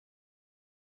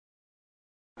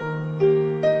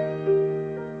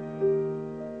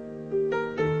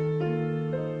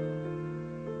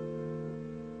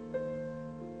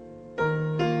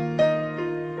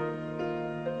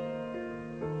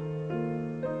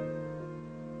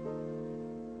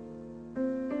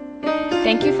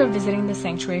Thank you for visiting the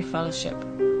Sanctuary Fellowship.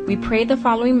 We pray the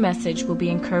following message will be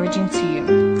encouraging to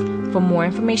you. For more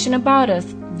information about us,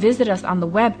 visit us on the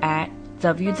web at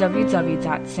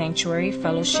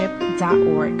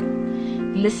www.sanctuaryfellowship.org.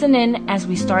 Listen in as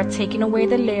we start taking away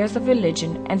the layers of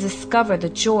religion and discover the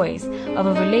joys of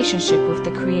a relationship with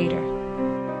the Creator.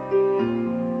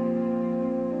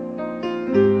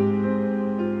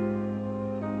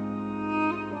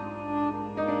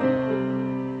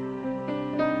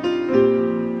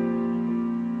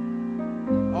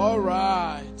 All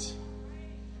right.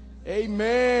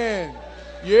 Amen.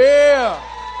 Yeah.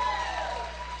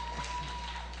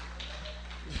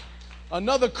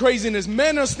 Another craziness.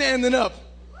 Men are standing up.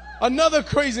 Another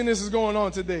craziness is going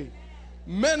on today.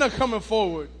 Men are coming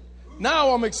forward. Now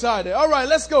I'm excited. All right,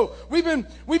 let's go. We've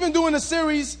been doing a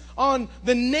series on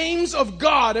the names of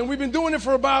God, and we've been doing it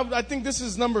for about, I think this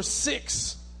is number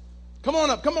 6. Come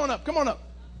on up.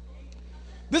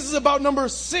 This is about number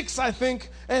 6, I think,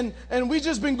 and we've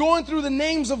just been going through the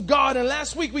names of God. And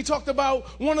last week we talked about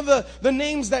one of the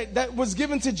names that was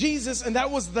given to Jesus, and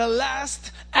that was the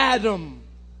last Adam.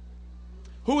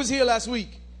 Who was here last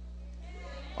week?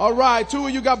 All right, 2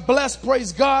 of you got blessed,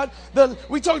 praise God.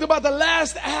 We talked about the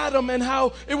last Adam and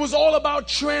how it was all about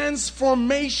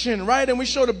transformation, right? And we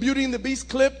showed a Beauty and the Beast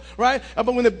clip, right?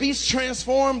 About when the beast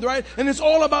transformed, right? And it's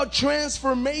all about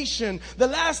transformation. The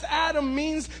last Adam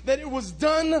means that it was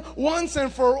done once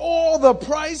and for all. The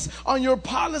price on your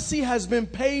policy has been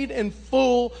paid in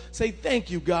full. Say, thank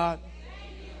you, God.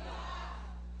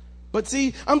 But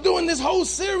see, I'm doing this whole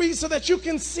series so that you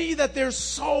can see that there's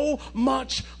so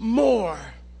much more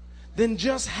than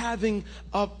just having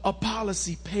a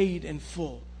policy paid in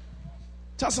full.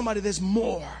 Tell somebody there's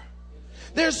more.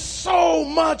 There's so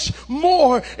much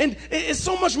more. And it's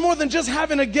so much more than just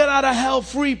having a get out of hell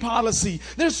free policy.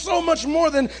 There's so much more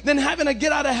than having a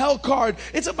get out of hell card.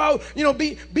 It's about,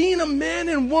 being a man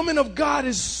and woman of God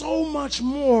is so much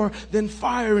more than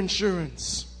fire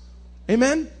insurance.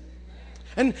 Amen?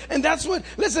 And that's what,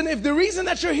 listen, if the reason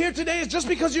that you're here today is just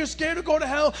because you're scared to go to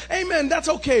hell, amen, that's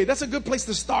okay. That's a good place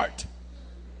to start.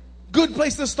 Good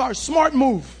place to start. Smart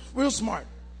move. Real smart.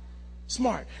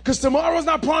 Smart. Because tomorrow's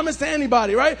not promised to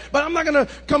anybody, right? But I'm not going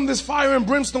to come this fire and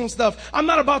brimstone stuff. I'm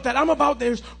not about that. I'm about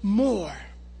there's more.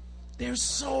 There's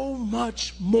so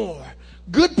much more.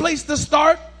 Good place to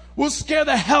start. We'll scare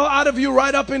the hell out of you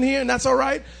right up in here, and that's all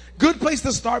right. Good place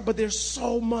to start, but there's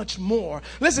so much more.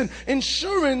 Listen,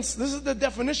 insurance, this is the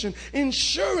definition.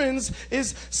 Insurance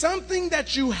is something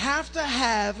that you have to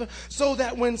have so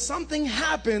that when something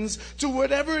happens to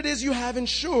whatever it is you have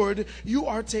insured, you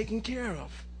are taken care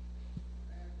of.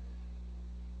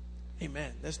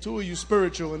 Amen. That's 2 of you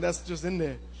spiritual, and that's just in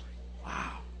there.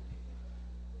 Wow.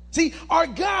 See, our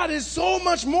God is so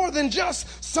much more than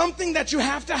just something that you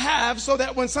have to have so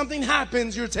that when something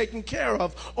happens, you're taken care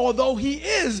of. Although He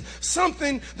is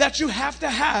something that you have to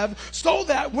have so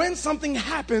that when something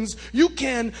happens, you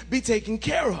can be taken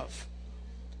care of.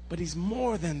 But He's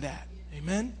more than that.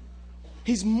 Amen?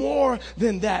 He's more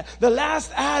than that. The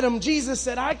last Adam, Jesus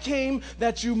said, I came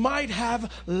that you might have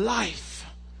life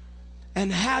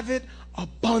and have it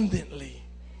abundantly.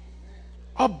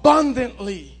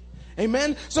 Abundantly.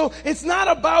 Amen. So it's not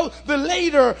about the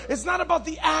later. It's not about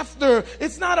the after.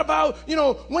 It's not about,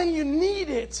 when you need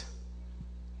it.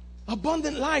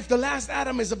 Abundant life, the last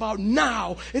Adam, is about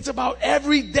now. It's about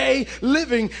everyday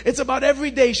living. It's about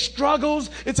everyday struggles.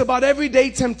 It's about everyday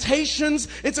temptations.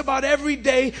 It's about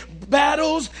everyday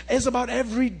battles. It's about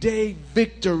everyday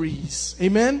victories.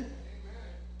 Amen.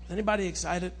 Anybody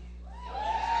excited?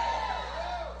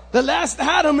 The last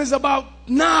Adam is about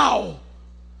now.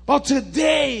 About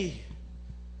today.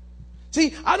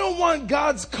 See, I don't want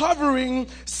God's covering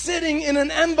sitting in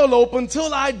an envelope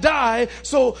until I die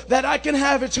so that I can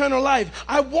have eternal life.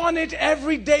 I want it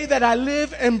every day that I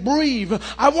live and breathe.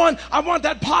 I want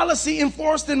that policy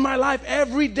enforced in my life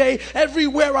every day,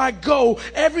 everywhere I go,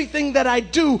 everything that I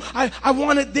do. I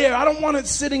want it there. I don't want it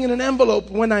sitting in an envelope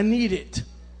when I need it.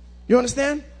 You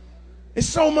understand? It's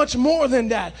so much more than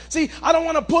that. See, I don't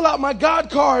want to pull out my God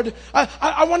card.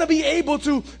 I want to be able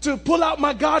to pull out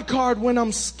my God card when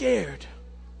I'm scared.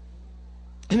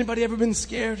 Anybody ever been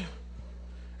scared?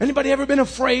 Anybody ever been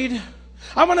afraid?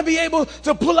 I want to be able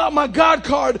to pull out my God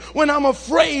card when I'm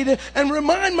afraid and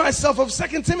remind myself of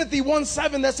 2 Timothy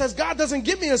 1:7 that says God doesn't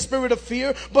give me a spirit of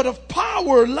fear, but of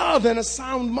power, love, and a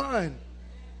sound mind.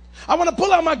 I want to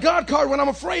pull out my God card when I'm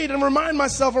afraid and remind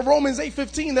myself of Romans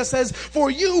 8:15 that says, for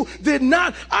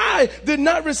I did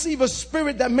not receive a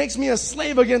spirit that makes me a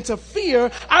slave again to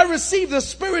fear. I received a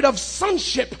spirit of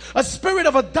sonship, a spirit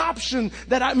of adoption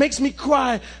that makes me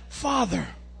cry, Father.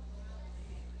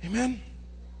 Amen.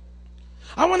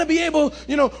 I want to be able,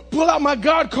 pull out my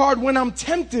God card when I'm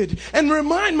tempted and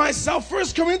remind myself,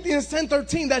 1 Corinthians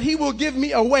 10:13, that he will give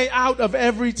me a way out of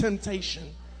every temptation.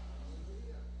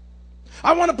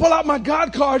 I want to pull out my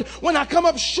God card when I come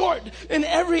up short in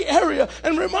every area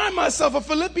and remind myself of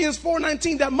Philippians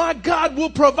 4:19, that my God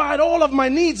will provide all of my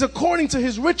needs according to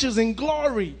his riches in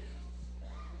glory.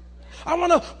 I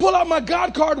want to pull out my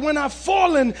God card when I've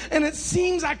fallen and it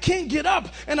seems I can't get up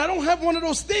and I don't have one of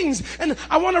those things. And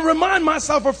I want to remind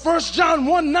myself of 1 John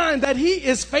 1:9, that he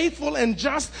is faithful and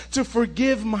just to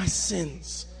forgive my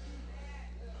sins.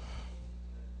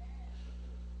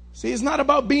 See, it's not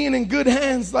about being in good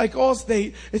hands like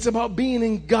Allstate. It's about being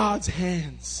in God's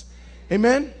hands.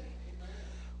 Amen?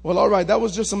 Well, all right. That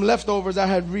was just some leftovers I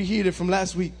had reheated from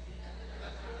last week.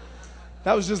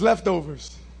 That was just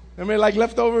leftovers. Anybody like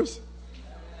leftovers?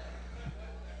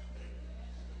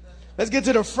 Let's get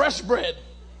to the fresh bread.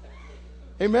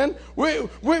 Amen.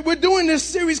 We're doing this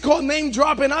series called Name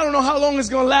Dropping. I don't know how long it's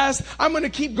going to last. I'm going to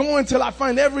keep going till I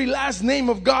find every last name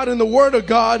of God in the Word of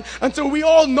God, until we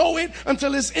all know it,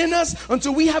 until it's in us,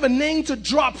 until we have a name to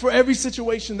drop for every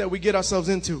situation that we get ourselves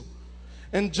into.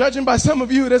 And judging by some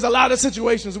of you, there's a lot of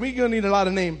situations. We're going to need a lot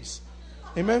of names.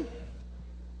 Amen.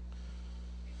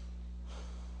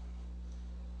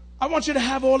 I want you to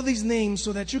have all of these names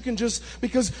so that you can just,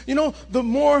 because, the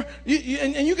more,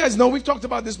 and you guys know, we've talked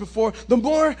about this before, the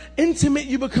more intimate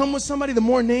you become with somebody, the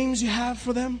more names you have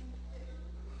for them.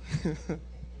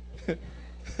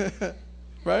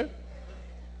 Right?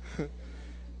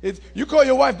 You call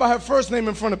your wife by her first name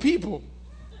in front of people.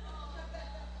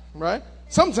 Right?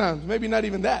 Sometimes, maybe not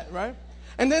even that, right?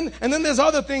 And then there's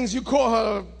other things you call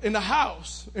her in the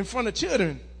house, in front of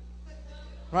children.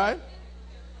 Right?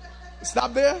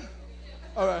 Stop there?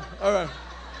 All right.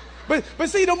 But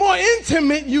see, the more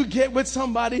intimate you get with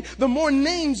somebody, the more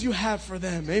names you have for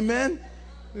them. Amen?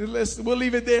 We'll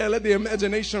leave it there. Let the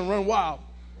imagination run wild.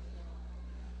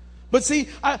 But see,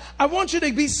 I want you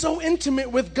to be so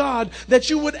intimate with God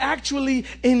that you would actually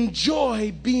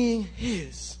enjoy being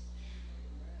his.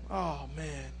 Oh,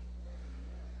 man.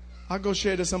 I'll go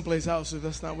share this someplace else if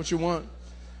that's not what you want.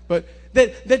 But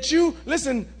that you,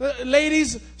 listen,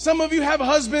 ladies, some of you have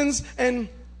husbands, and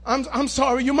I'm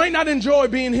sorry, you might not enjoy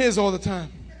being his all the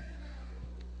time.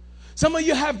 Some of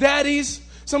you have daddies.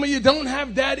 Some of you don't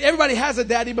have daddy. Everybody has a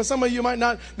daddy, but some of you might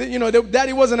not.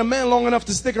 Daddy wasn't a man long enough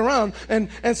to stick around, and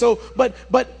so,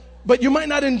 but you might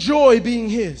not enjoy being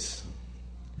his.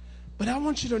 But I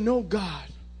want you to know God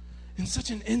in such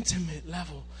an intimate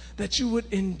level that you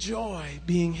would enjoy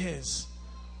being his.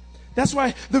 That's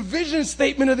why the vision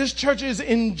statement of this church is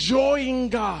enjoying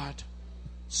God,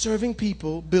 serving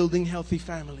people, building healthy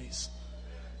families.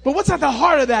 But what's at the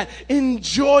heart of that?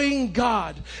 Enjoying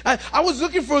God. I was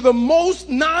looking for the most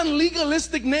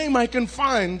non-legalistic name I can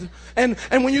find. And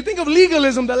when you think of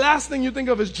legalism, the last thing you think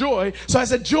of is joy. So I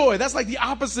said joy. That's like the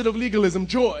opposite of legalism,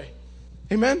 joy.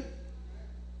 Amen?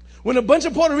 When a bunch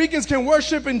of Puerto Ricans can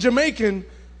worship in Jamaican,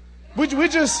 we're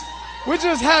just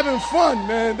having fun,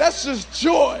 man. That's just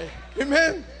joy.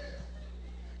 Amen?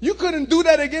 You couldn't do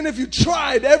that again if you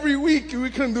tried every week. We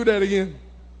couldn't do that again.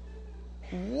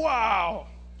 Wow.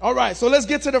 All right, so let's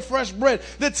get to the fresh bread.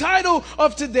 The title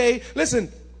of today,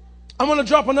 listen, I'm going to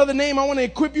drop another name. I want to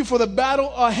equip you for the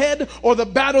battle ahead or the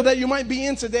battle that you might be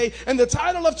in today. And the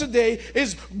title of today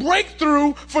is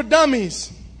Breakthrough for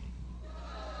Dummies.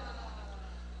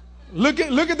 Look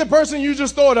at the person you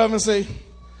just thought of and say,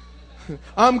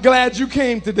 I'm glad you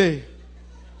came today.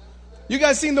 You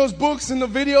guys seen those books and the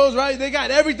videos, right? They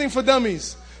got everything for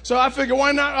dummies. So I figure,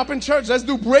 why not up in church? Let's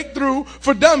do Breakthrough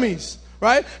for Dummies,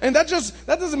 right? And that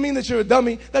doesn't mean that you're a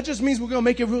dummy. That just means we're going to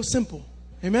make it real simple.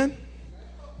 Amen?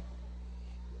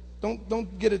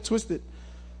 Don't get it twisted.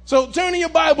 So turn in your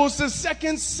Bibles to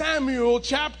 2 Samuel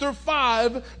chapter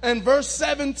 5 and verse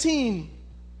 17.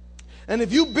 And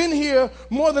if you've been here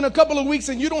more than a couple of weeks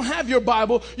and you don't have your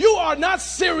Bible, you are not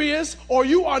serious or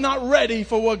you are not ready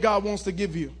for what God wants to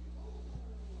give you.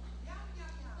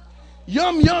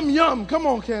 Yum, yum, yum. Come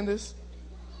on, Candace.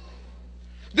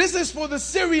 This is for the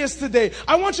serious today.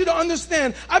 I want you to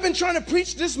understand, I've been trying to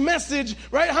preach this message,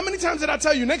 right? How many times did I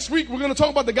tell you, next week we're going to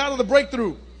talk about the God of the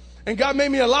breakthrough? And God made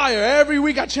me a liar. Every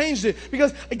week I changed it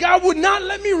because God would not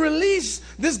let me release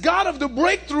this God of the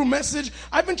breakthrough message.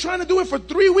 I've been trying to do it for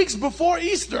 3 weeks before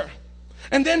Easter.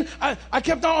 And then I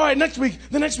kept on, all right,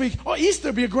 the next week. Oh, Easter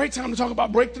would be a great time to talk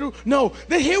about breakthrough. No,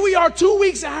 then here we are 2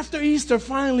 weeks after Easter.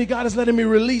 Finally, God is letting me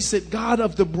release it. God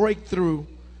of the breakthrough.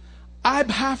 I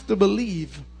have to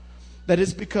believe that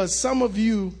it's because some of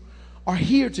you are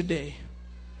here today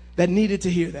that needed to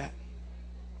hear that.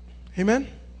 Amen?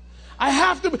 I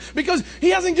have to, because he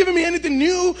hasn't given me anything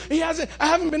new. I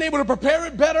haven't been able to prepare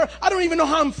it better. I don't even know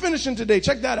how I'm finishing today.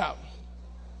 Check that out.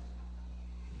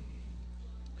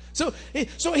 So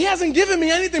he hasn't given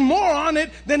me anything more on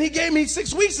it than he gave me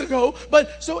 6 weeks ago.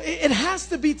 But so it has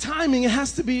to be timing. It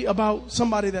has to be about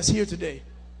somebody that's here today.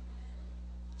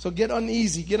 So get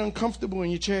uneasy, get uncomfortable in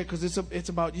your chair, because it's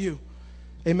about you.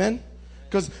 Amen?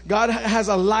 Because God has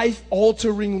a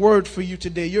life-altering word for you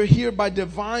today. You're here by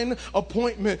divine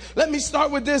appointment. Let me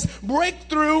start with this.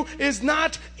 Breakthrough is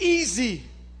not easy.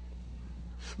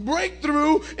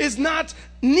 Breakthrough is not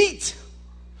neat.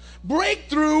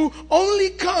 Breakthrough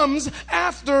only comes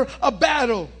after a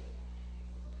battle.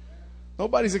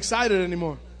 Nobody's excited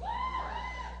anymore.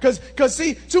 Because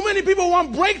see, too many people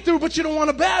want breakthrough, but you don't want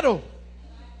a battle.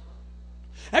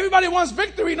 Everybody wants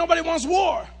victory, nobody wants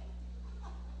war.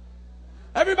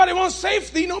 Everybody wants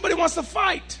safety, nobody wants to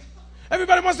fight.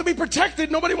 Everybody wants to be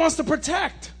protected, nobody wants to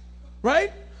protect.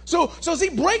 Right? So see,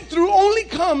 breakthrough only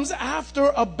comes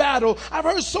after a battle. I've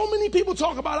heard so many people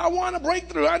talk about, I want a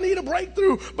breakthrough, I need a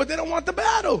breakthrough, but they don't want the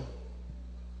battle.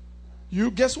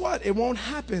 Guess what? It won't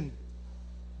happen.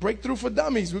 Breakthrough for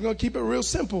dummies. We're going to keep it real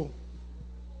simple.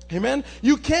 Amen.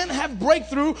 You can't have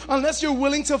breakthrough unless you're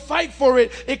willing to fight for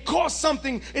it. It costs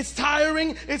something. It's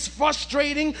tiring. It's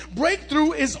frustrating.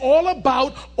 Breakthrough is all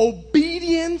about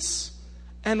obedience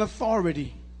and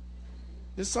authority.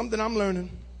 This is something I'm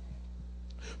learning.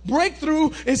 Breakthrough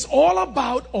is all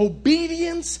about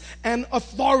obedience and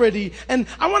authority. And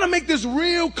I want to make this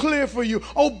real clear for you.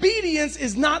 Obedience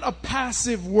is not a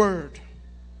passive word.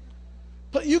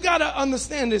 But you got to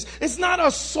understand this. It's not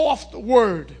a soft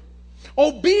word.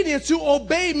 Obedience, to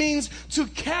obey, means to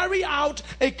carry out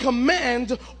a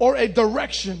command or a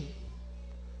direction.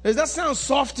 Does that sound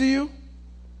soft to you?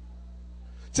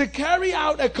 To carry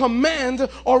out a command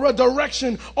or a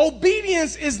direction.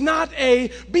 Obedience is not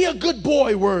a be a good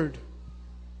boy word.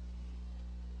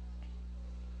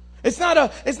 It's not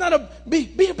a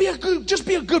be a good, just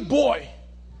be a good boy.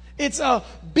 It's a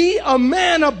be a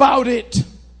man about it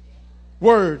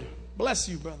word. Bless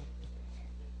you, brother.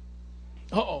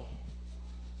 Uh-oh.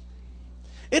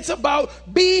 It's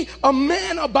about be a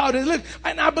man about it. Look,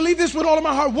 and I believe this with all of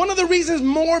my heart. One of the reasons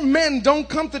more men don't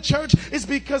come to church is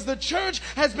because the church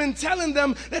has been telling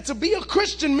them that to be a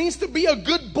Christian means to be a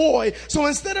good boy. So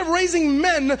instead of raising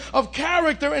men of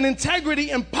character and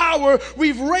integrity and power,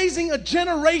 we're raising a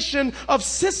generation of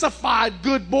sissified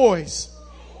good boys.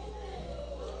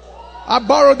 I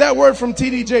borrowed that word from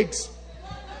T.D. Jakes.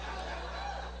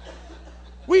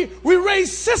 We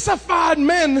raise sissified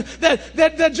men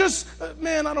that just,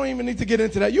 man, I don't even need to get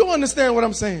into that. You understand what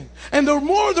I'm saying? And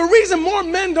the reason more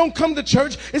men don't come to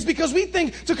church is because we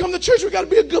think to come to church, we got to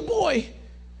be a good boy.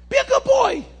 Be a good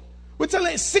boy. We're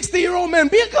telling 60-year-old men,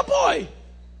 be a good boy.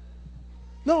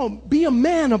 No, be a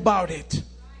man about it.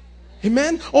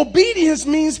 Amen. Obedience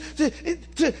means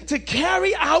to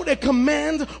carry out a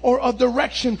command or a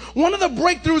direction. One of the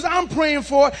breakthroughs I'm praying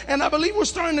for, and I believe we're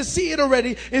starting to see it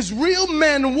already, is real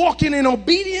men walking in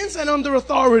obedience and under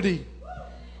authority.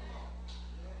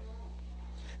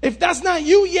 If that's not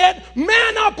you yet,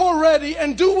 man up already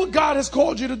and do what God has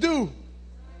called you to do.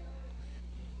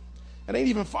 It ain't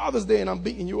even Father's Day and I'm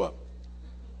beating you up.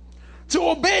 To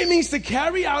obey means to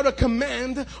carry out a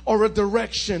command or a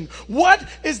direction. What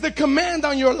is the command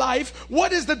on your life?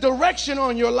 What is the direction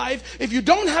on your life? If you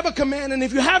don't have a command and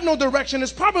if you have no direction,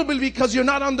 it's probably because you're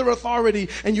not under authority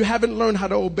and you haven't learned how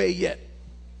to obey yet.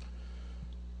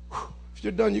 If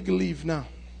you're done, you can leave now.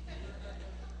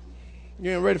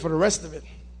 You're getting ready for the rest of it.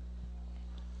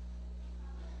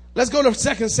 Let's go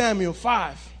to 2 Samuel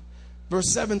 5, verse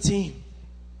 17.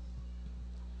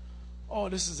 Oh,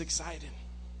 this is exciting.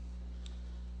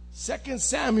 2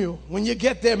 Samuel, when you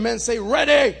get there, men say,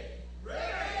 ready. Ready.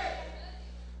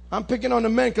 I'm picking on the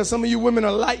men because some of you women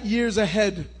are light years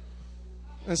ahead.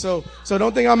 And so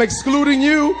don't think I'm excluding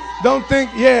you. Don't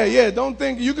think, don't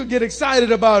think you could get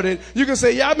excited about it. You can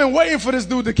say, I've been waiting for this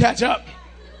dude to catch up.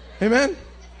 Amen?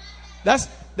 That's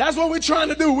what we're trying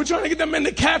to do. We're trying to get the men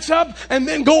to catch up and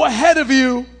then go ahead of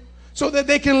you so that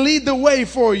they can lead the way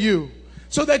for you.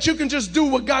 So that you can just do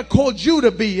what God called you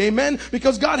to be. Amen.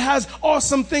 Because God has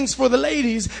awesome things for the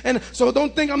ladies. And so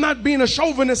don't think I'm not being a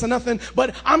chauvinist or nothing.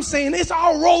 But I'm saying it's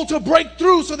our role to break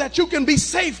through so that you can be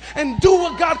safe and do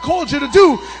what God called you to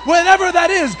do. Whatever that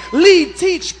is. Lead,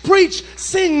 teach, preach,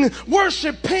 sing,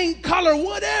 worship, paint, color.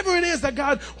 Whatever it is that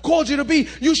God called you to be.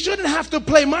 You shouldn't have to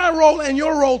play my role and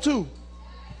your role too.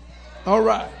 All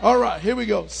right. Here we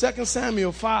go. 2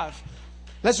 Samuel 5.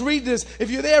 Let's read this.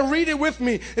 If you're there, read it with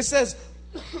me. It says,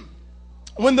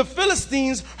 when the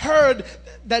Philistines heard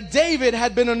that David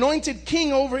had been anointed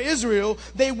king over Israel,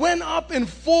 they went up in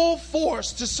full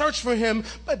force to search for him,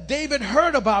 but David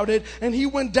heard about it and he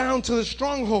went down to the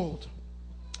stronghold.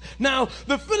 Now,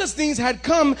 the Philistines had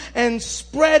come and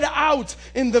spread out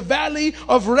in the valley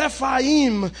of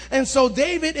Rephaim. And so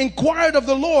David inquired of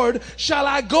the Lord, shall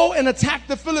I go and attack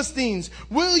the Philistines?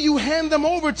 Will you hand them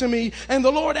over to me? And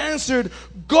the Lord answered,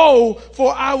 go,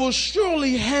 for I will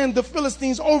surely hand the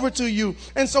Philistines over to you.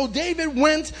 And so David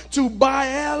went to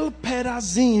Baal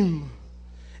Perazim.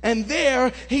 And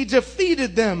there he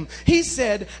defeated them. He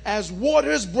said, as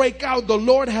waters break out, the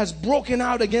Lord has broken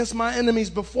out against my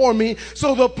enemies before me.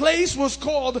 So the place was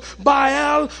called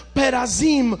Baal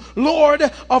Perazim, Lord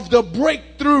of the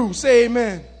breakthrough. Say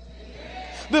amen.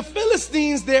 The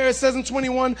Philistines there, it says in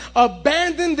 21,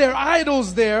 abandoned their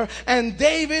idols there, and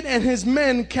David and his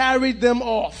men carried them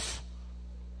off.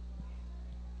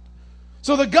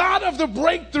 So the God of the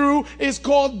breakthrough is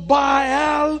called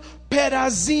Baal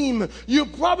Perazim. You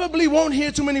probably won't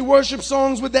hear too many worship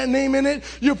songs with that name in it.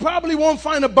 You probably won't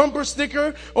find a bumper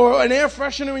sticker or an air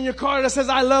freshener in your car that says,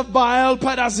 I love Baal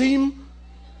Perazim.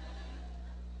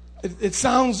 It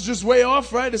sounds just way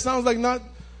off, right? It sounds like not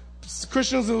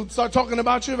Christians will start talking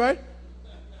about you, right?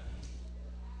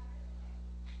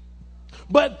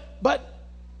 But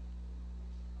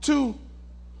to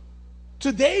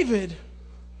David,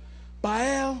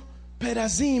 Baal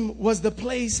Perazim was the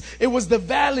place, it was the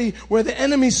valley where the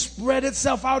enemy spread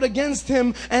itself out against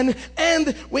him and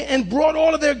brought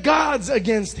all of their gods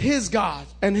against his God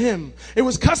and him. It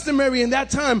was customary in that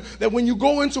time that when you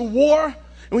go into war,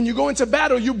 when you go into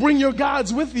battle, you bring your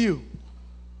gods with you.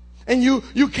 And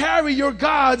you carry your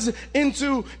gods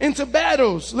into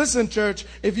battles. Listen, church,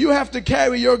 if you have to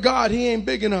carry your God, he ain't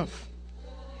big enough.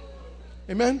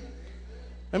 Amen?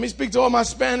 Let me speak to all my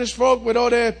Spanish folk with all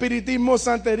their espiritismo,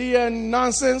 santeria, and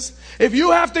nonsense. If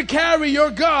you have to carry your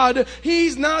God,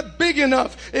 he's not big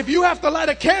enough. If you have to light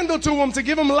a candle to him to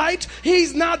give him light,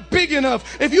 he's not big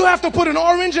enough. If you have to put an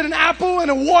orange and an apple and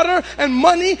a water and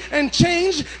money and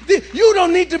change, you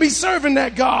don't need to be serving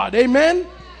that God. Amen?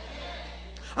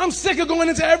 I'm sick of going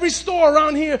into every store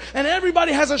around here and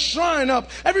everybody has a shrine up.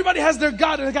 Everybody has their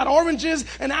God and they got oranges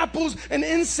and apples and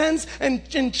incense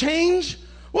and change.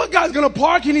 What God's going to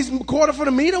park? He needs a quarter for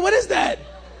the meter? What is that?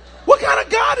 What kind of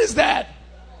God is that?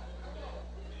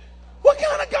 What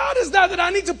kind of God is that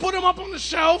I need to put him up on the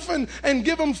shelf and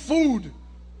give him food?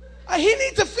 He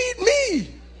needs to feed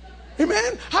me.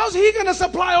 Amen? How's he going to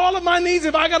supply all of my needs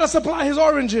if I got to supply his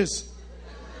oranges?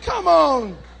 Come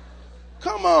on.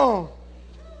 Come on.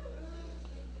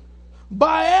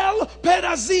 Baal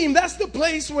Perazim, that's the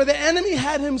place where the enemy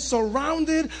had him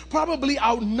surrounded, probably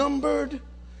outnumbered.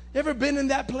 You ever been in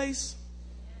that place?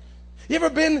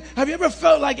 Have you ever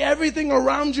felt like everything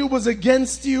around you was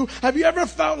against you? Have you ever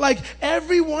felt like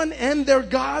everyone and their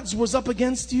gods was up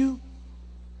against you?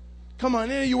 Come on,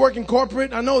 you work in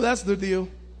corporate, I know that's the deal.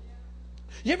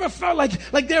 You ever felt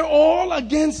like they're all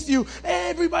against you?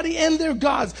 Everybody and their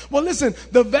gods. Well, listen,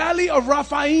 the valley of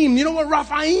Rephaim, you know what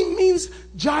Rephaim means?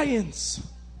 Giants.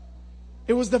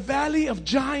 It was the valley of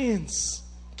giants.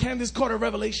 Candace caught a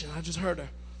revelation. I just heard her.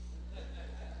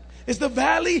 It's the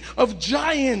valley of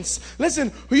giants.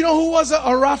 Listen, you know who was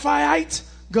a Raphaite?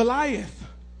 Goliath.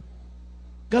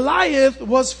 Goliath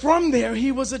was from there.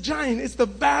 He was a giant. It's the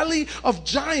valley of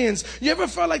giants. You ever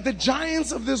felt like the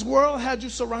giants of this world had you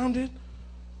surrounded?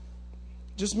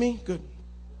 Just me? Good.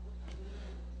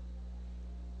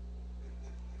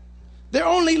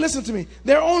 Listen to me.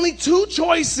 There are only two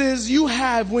choices you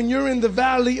have when you're in the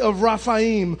valley of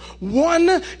Rephaim. One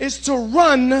is to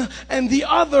run and the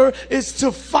other is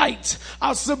to fight.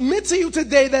 I'll submit to you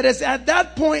today that it's at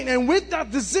that point and with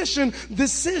that decision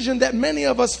that many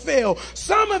of us fail.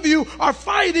 Some of you are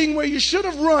fighting where you should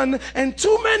have run, and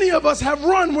too many of us have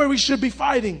run where we should be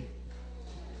fighting.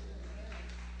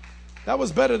 That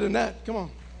was better than that. Come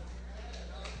on.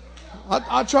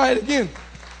 I'll try it again.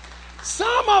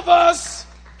 Some of us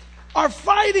are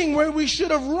fighting where we should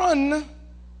have run.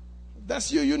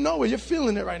 That's you. You know it. You're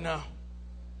feeling it right now.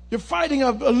 You're fighting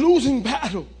a losing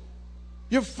battle.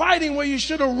 You're fighting where you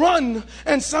should have run.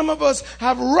 And some of us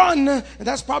have run, and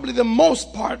that's probably the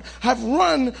most part, have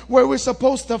run where we're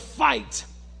supposed to fight.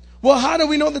 Well, how do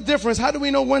we know the difference? How do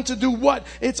we know when to do what?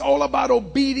 It's all about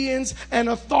obedience and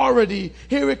authority.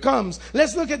 Here it comes.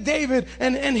 Let's look at David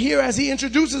and here as he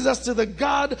introduces us to the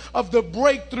God of the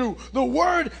breakthrough. The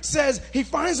word says he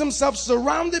finds himself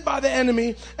surrounded by the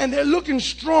enemy, and they're looking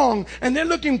strong and they're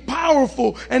looking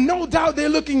powerful, and no doubt they're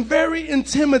looking very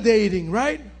intimidating,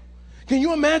 right? Can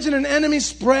you imagine an enemy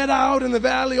spread out in the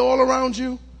valley all around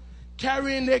you,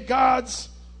 carrying their gods?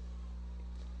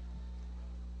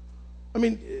 I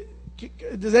mean,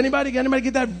 does anybody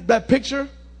get that picture?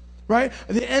 Right?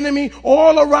 The enemy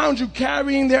all around you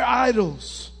carrying their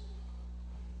idols.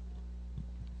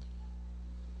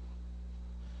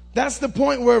 That's the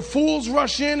point where fools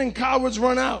rush in and cowards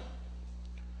run out.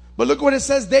 But look what it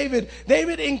says, David.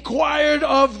 David inquired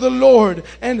of the Lord.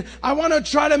 And I want to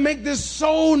try to make this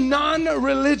so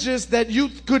non-religious that you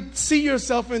could see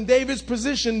yourself in David's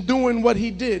position doing what he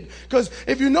did. Because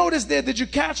if you notice there, did you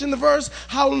catch in the verse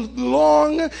how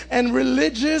long and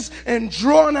religious and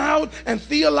drawn out and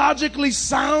theologically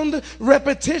sound,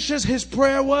 repetitious his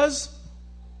prayer was?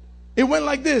 It went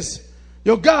like this.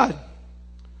 Yo, God,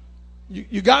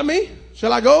 you got me?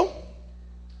 Shall I go?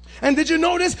 And did you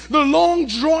notice the long,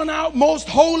 drawn-out, most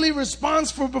holy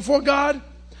response before God?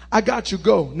 I got you.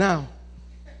 Go now.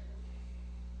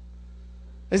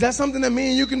 Is that something that me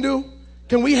and you can do?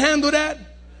 Can we handle that?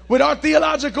 With our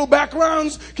theological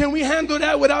backgrounds, can we handle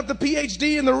that without the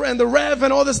PhD and the Rev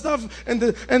and all this stuff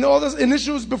and all the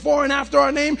initials before and after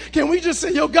our name? Can we just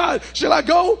say, yo, God, shall I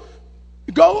go?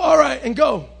 Go? All right, and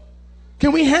go.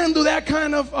 Can we handle that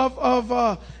kind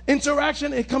of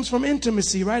interaction? It comes from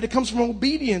intimacy, right? It comes from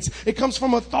obedience. It comes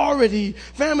from authority.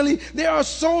 Family, there are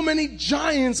so many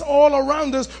giants all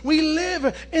around us. We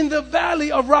live in the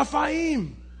valley of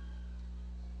Rephaim.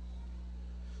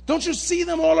 Don't you see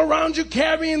them all around you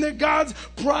carrying their gods?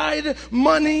 Pride,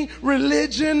 money,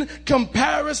 religion,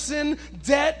 comparison,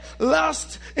 debt,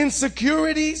 lust,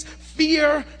 insecurities,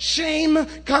 fear, shame,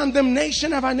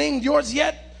 condemnation. Have I named yours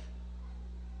yet?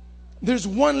 There's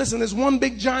one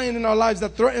big giant in our lives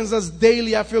that threatens us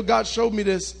daily. I feel God showed me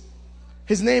this.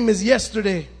 His name is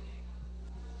yesterday.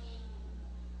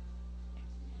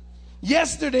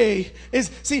 Yesterday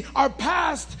our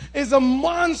past is a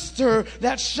monster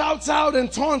that shouts out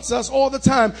and taunts us all the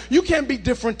time. You can't be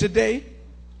different today.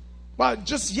 Well,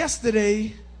 just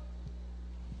yesterday.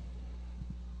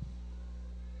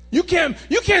 You can't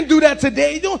do that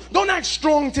today. Don't act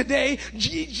strong today.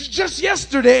 Just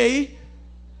yesterday.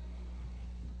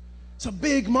 It's a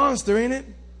big monster, ain't it?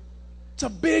 It's a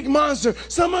big monster.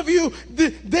 Some of you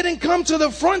didn't come to the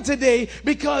front today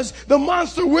because the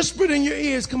monster whispered in your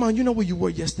ears, come on, you know where you were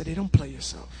yesterday. Don't play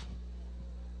yourself.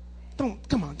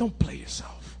 Don't play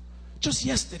yourself. Just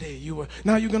yesterday you were.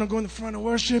 Now you're going to go in the front of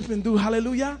worship and do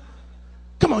hallelujah?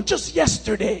 Come on, just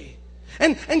yesterday.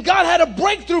 And God had a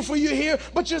breakthrough for you here,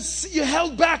 but you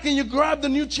held back and you grabbed the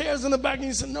new chairs in the back and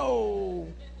you said, No,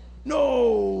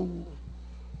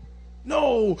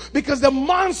 because the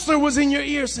monster was in your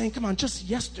ear saying, come on, just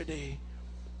yesterday,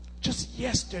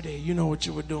 you know what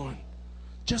you were doing.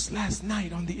 Just last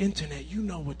night on the internet, you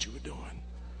know what you were doing.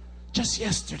 Just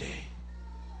yesterday.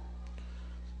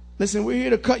 Listen, we're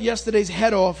here to cut yesterday's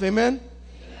head off, amen?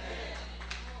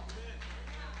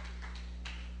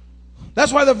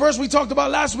 That's why the verse we talked about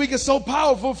last week is so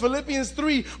powerful, Philippians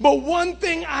 3. But one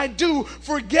thing I do,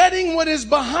 forgetting what is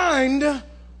behind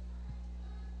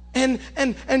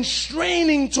and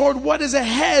straining toward what is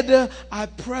ahead, I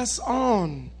press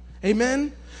on.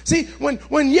 Amen? See,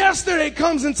 when yesterday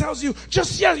comes and tells you, you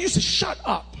say, shut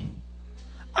up.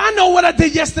 I know what I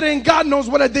did yesterday and God knows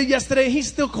what I did yesterday. He's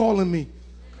still calling me.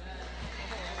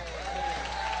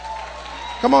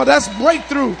 Come on, that's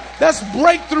breakthrough. That's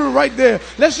breakthrough right there.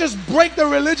 Let's just break the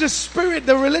religious spirit,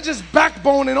 the religious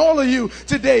backbone in all of you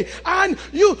today. And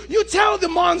you tell the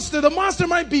monster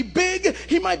might be big.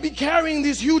 He might be carrying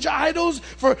these huge idols.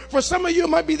 For some of you, it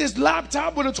might be this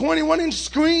laptop with a 21-inch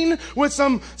screen with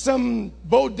some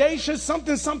bodacious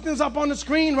something's up on the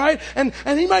screen, right? And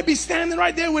he might be standing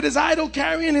right there with his idol,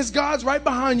 carrying his gods right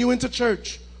behind you into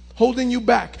church, holding you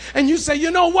back. And you say,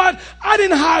 you know what? I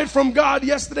didn't hide from God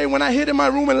yesterday when I hid in my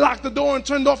room and locked the door and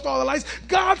turned off all the lights.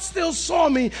 God still saw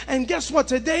me. And guess what?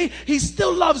 Today, He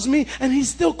still loves me and He's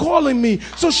still calling me.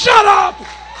 So shut up!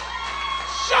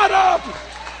 Shut up!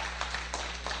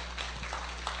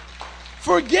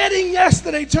 Forgetting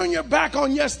yesterday, turn your back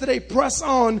on yesterday, press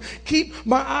on. Keep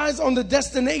my eyes on the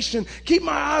destination. Keep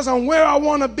my eyes on where I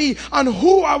want to be, on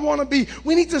who I want to be.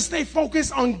 We need to stay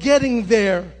focused on getting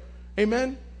there.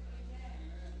 Amen?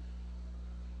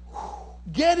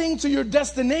 Getting to your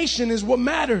destination is what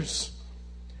matters.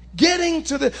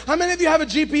 How many of you have a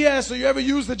GPS or you ever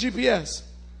used a GPS?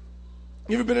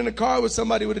 You ever been in a car with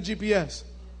somebody with a GPS?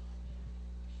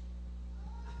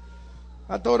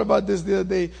 I thought about this the other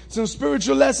day. Some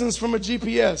spiritual lessons from a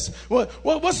GPS.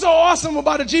 What's so awesome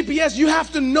about a GPS? You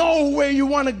have to know where you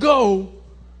want to go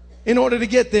in order to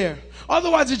get there.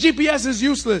 Otherwise, a GPS is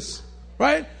useless,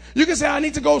 right? You can say, I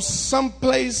need to go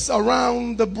someplace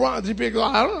around the Bronx. GPS goes,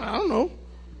 I don't know.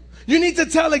 You need to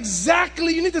tell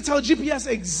GPS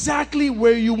exactly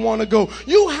where you want to go.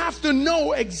 You have to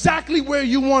know exactly where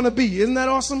you want to be. Isn't that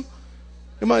awesome?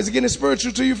 Is it getting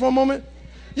spiritual to you for a moment?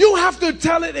 You have to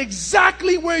tell it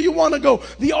exactly where you want to go.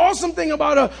 The awesome thing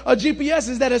about a GPS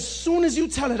is that as soon as you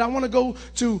tell it, I want to go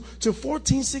to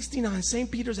 1469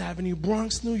 St. Peter's Avenue,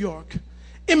 Bronx, New York.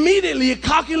 Immediately it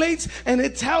calculates and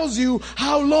it tells you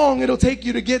how long it'll take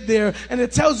you to get there, and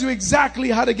it tells you exactly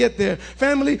how to get there.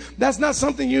 Family, that's not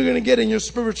something you're going to get in your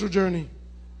spiritual journey.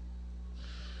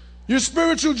 Your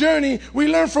spiritual journey, we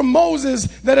learned from Moses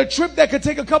that a trip that could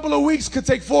take a couple of weeks could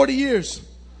take 40 years.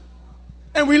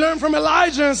 And we learned from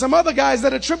Elijah and some other guys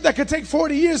that a trip that could take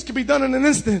 40 years could be done in an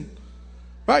instant.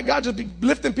 Right? God just be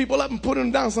lifting people up and putting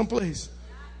them down someplace.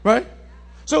 Right?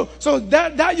 So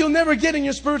that you'll never get in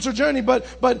your spiritual journey, but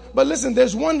listen,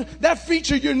 there's one, that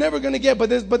feature you're never going to get, but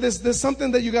there's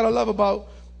something that you got to love about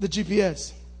the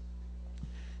GPS.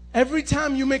 Every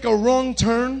time you make a wrong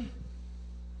turn,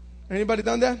 anybody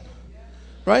done that?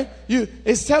 Right?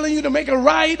 It's telling you to make a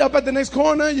right up at the next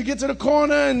corner. You get to the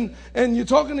corner and you're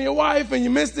talking to your wife and you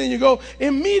missed it and you go,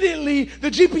 immediately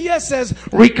the GPS says,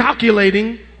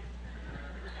 recalculating.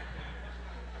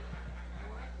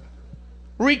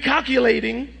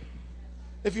 Recalculating.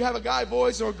 If you have a guy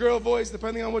voice or a girl voice,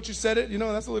 depending on what you said it,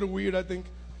 that's a little weird, I think,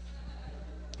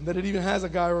 that it even has a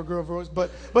guy or a girl voice. But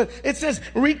it says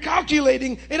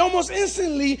recalculating. It almost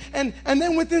instantly, and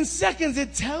then within seconds,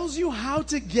 it tells you how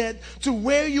to get to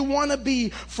where you want to be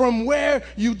from where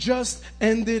you just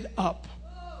ended up.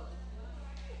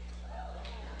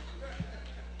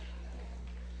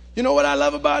 You know what I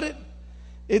love about it?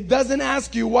 It doesn't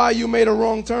ask you why you made a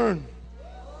wrong turn.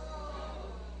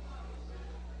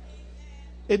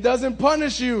 It doesn't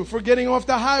punish you for getting off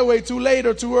the highway too late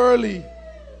or too early.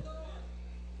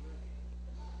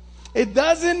 It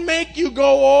doesn't make you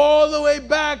go all the way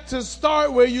back to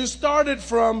start where you started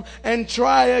from and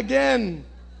try again.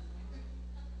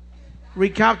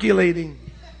 Recalculating.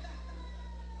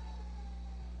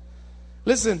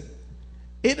 Listen,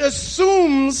 it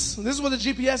assumes, this is what the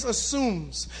GPS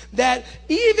assumes, that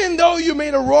even though you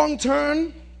made a wrong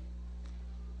turn,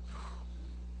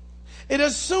 it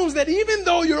assumes that even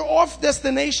though you're off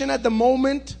destination at the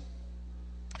moment,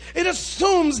 it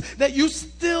assumes that you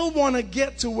still want to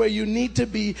get to where you need to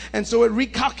be. And so it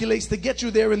recalculates to get you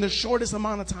there in the shortest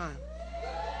amount of time.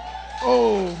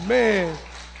 Oh, man.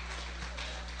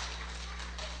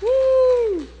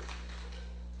 Woo.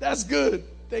 That's good.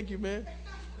 Thank you, man.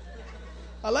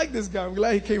 I like this guy. I'm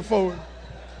glad he came forward.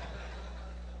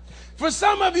 For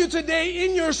some of you today,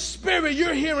 in your spirit,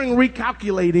 you're hearing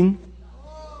recalculating.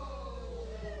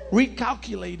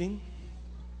 Recalculating.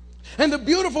 And the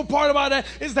beautiful part about that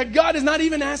is that God is not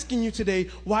even asking you today,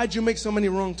 why'd you make so many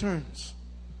wrong turns?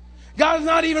 God is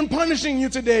not even punishing you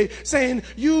today, saying,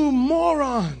 you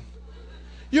moron.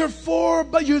 You're 4,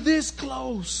 but you're this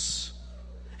close.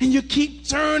 And you keep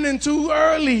turning too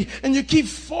early. And you keep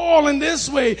falling this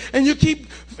way. And you keep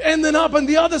ending up on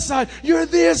the other side. You're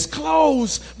this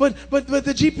close. But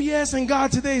the GPS and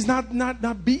God today is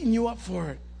not beating you up for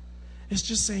it. It's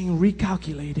just saying,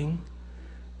 recalculating.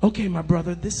 Okay, my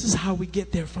brother, this is how we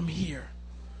get there from here.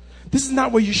 This is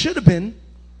not where you should have been.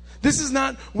 This is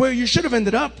not where you should have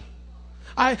ended up.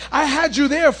 I had you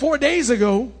there 4 days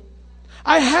ago.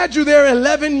 I had you there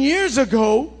 11 years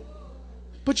ago.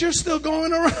 But you're still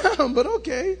going around. But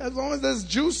okay, as long as there's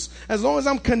juice, as long as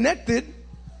I'm connected.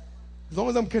 As long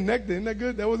as I'm connected. Isn't that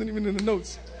good? That wasn't even in the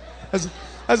notes.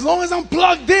 As long as I'm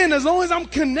plugged in, as long as I'm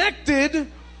connected,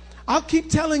 I'll keep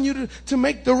telling you to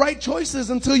make the right choices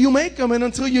until you make them and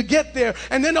until you get there.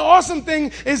 And then the awesome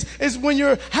thing is when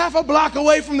you're half a block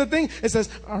away from the thing, it says,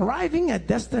 arriving at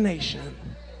destination.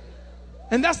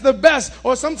 And that's the best.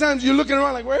 Or sometimes you're looking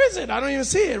around like, where is it? I don't even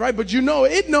see it, right? But you know,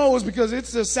 it knows because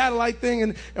it's a satellite thing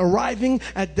and arriving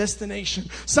at destination.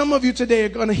 Some of you today are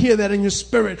going to hear that in your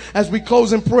spirit as we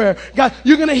close in prayer. God,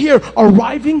 you're going to hear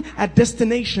arriving at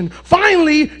destination.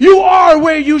 Finally, you are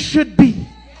where you should be.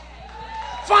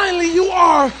 Finally, you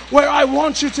are where I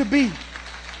want you to be.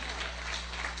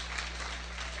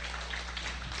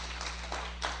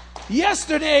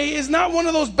 Yesterday is not one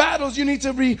of those battles you need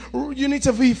to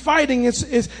be fighting.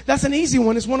 That's an easy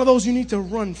one. It's one of those you need to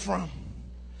run from.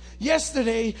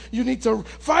 Yesterday,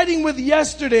 fighting with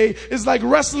yesterday is like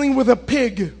wrestling with a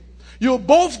pig. You'll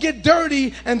both get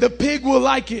dirty and the pig will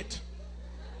like it.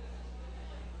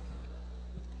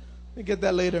 Let me get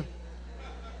that later.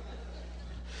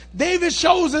 David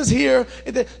shows us here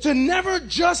to never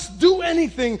just do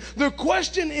anything. The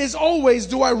question is always,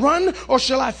 do I run or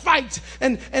shall I fight?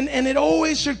 And it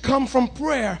always should come from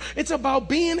prayer. It's about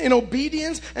being in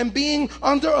obedience and being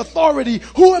under authority.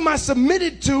 Who am I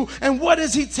submitted to, and what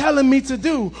is he telling me to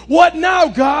do? What now,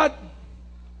 God?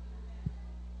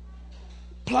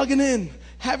 Plugging in,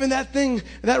 having that thing,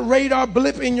 that radar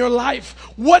blip in your life.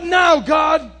 What now,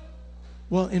 God?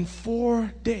 Well, in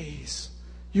 4 days,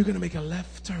 you're going to make a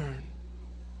left turn.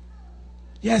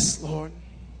 Yes, Lord.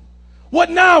 What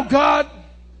now, God?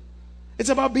 It's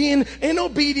about being in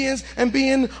obedience and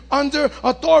being under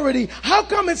authority. How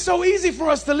come it's so easy for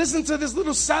us to listen to this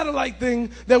little satellite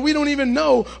thing that we don't even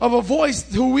know, of a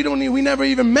voice who we never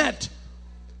even met?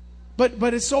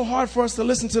 But it's so hard for us to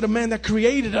listen to the man that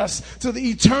created us, to the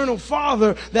eternal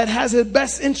Father that has his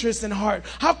best interest in heart.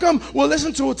 How come we'll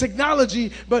listen to a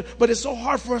technology, but it's so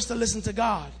hard for us to listen to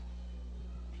God?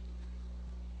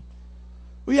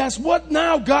 We ask, what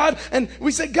now, God? And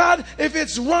we say, God, if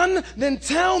it's run, then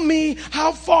tell me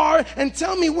how far and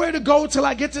tell me where to go till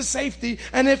I get to safety.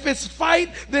 And if it's fight,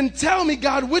 then tell me,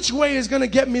 God, which way is going to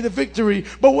get me the victory.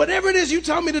 But whatever it is you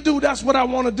tell me to do, that's what I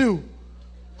want to do.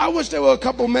 I wish there were a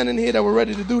couple men in here that were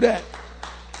ready to do that.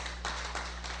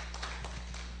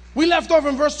 We left off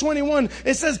in verse 21.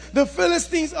 It says, the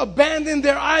Philistines abandoned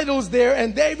their idols there,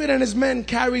 and David and his men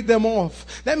carried them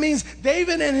off. That means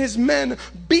David and his men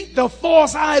beat the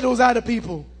false idols out of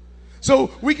people.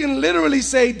 So we can literally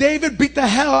say David beat the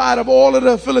hell out of all of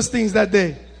the Philistines that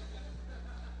day.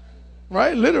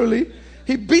 Right? Literally.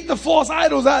 He beat the false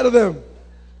idols out of them.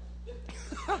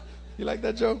 You like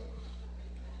that joke?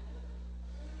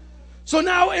 So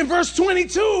now in verse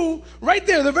 22, right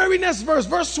there, the very next verse,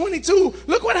 verse 22,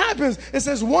 look what happens. It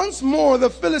says, once more the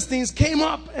Philistines came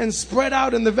up and spread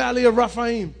out in the valley of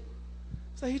Rephaim.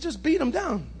 So he just beat them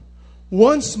down.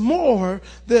 Once more,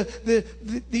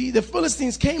 the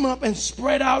Philistines came up and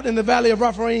spread out in the valley of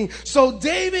Rephaim. So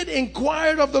David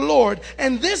inquired of the Lord.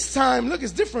 And this time, look,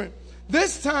 it's different.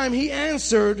 This time he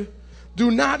answered, do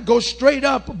not go straight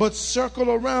up, but circle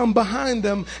around behind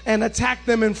them and attack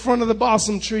them in front of the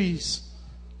balsam trees.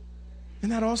 Isn't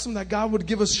that awesome that God would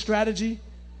give us strategy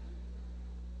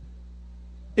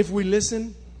if we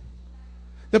listen?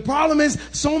 The problem is,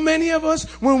 so many of us,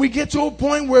 when we get to a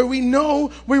point where we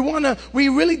know we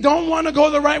really don't want to go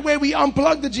the right way, we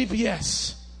unplug the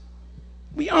GPS.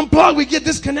 We unplug, we get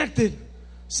disconnected.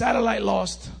 Satellite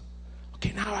lost.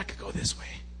 Okay, now I could go this way.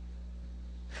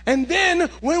 And then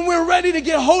when we're ready to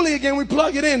get holy again, we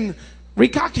plug it in,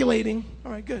 recalculating.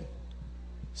 All right, good.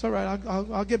 It's all right.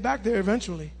 I'll get back there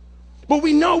eventually. But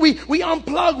we know we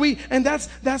unplug. And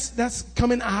that's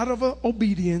coming out of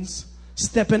obedience,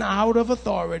 stepping out of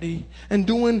authority, and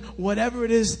doing whatever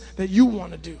it is that you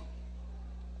want to do.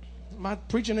 Am I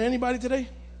preaching to anybody today?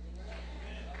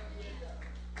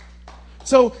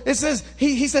 So it says,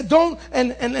 he said, don't,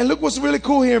 and look what's really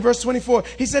cool here in verse 24.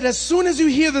 He said, as soon as you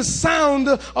hear the sound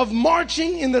of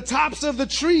marching in the tops of the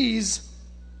trees,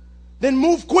 then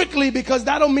move quickly, because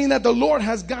that'll mean that the Lord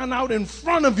has gone out in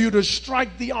front of you to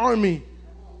strike the army.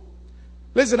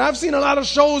 Listen, I've seen a lot of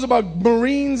shows about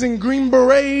Marines and Green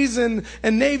Berets and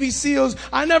Navy SEALs.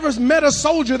 I never met a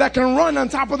soldier that can run on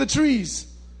top of the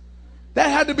trees. That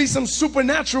had to be some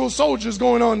supernatural soldiers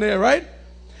going on there, right?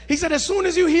 He said, as soon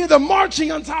as you hear the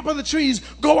marching on top of the trees,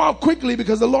 go out quickly,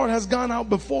 because the Lord has gone out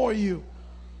before you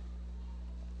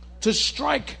to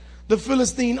strike the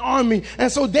Philistine army.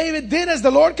 And so David did as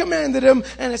the Lord commanded him.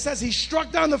 And it says he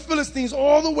struck down the Philistines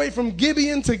all the way from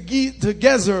Gibeon to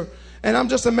Gezer. And I'm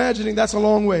just imagining that's a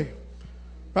long way.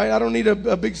 Right? I don't need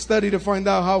a big study to find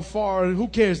out how far. Who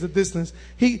cares the distance?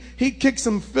 He kicked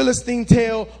some Philistine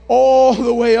tail all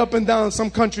the way up and down some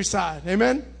countryside.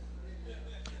 Amen?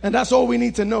 And that's all we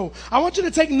need to know. I want you to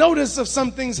take notice of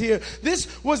some things here.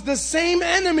 This was the same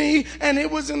enemy, and it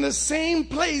was in the same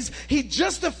place. He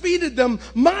just defeated them.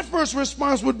 My first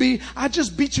response would be, I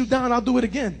just beat you down. I'll do it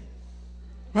again.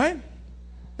 Right?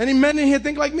 Any men in here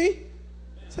think like me?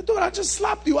 I said, dude, I just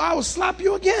slapped you. I will slap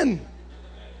you again.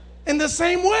 In the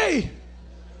same way.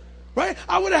 Right?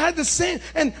 I would have had the same.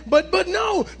 But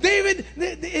no, David,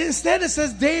 instead it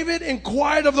says David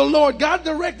inquired of the Lord. God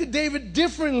directed David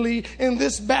differently in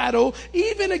this battle,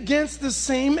 even against the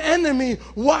same enemy.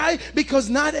 Why? Because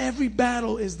not every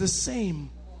battle is the same.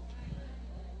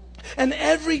 And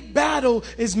every battle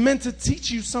is meant to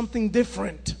teach you something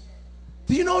different.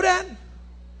 Do you know that?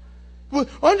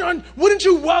 Wouldn't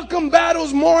you welcome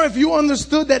battles more if you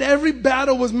understood that every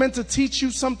battle was meant to teach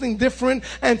you something different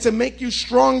and to make you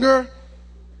stronger?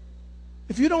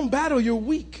 If you don't battle, you're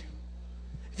weak.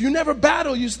 If you never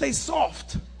battle, you stay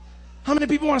soft. How many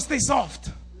people want to stay soft?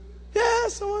 Yeah, Yeah,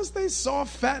 someone stay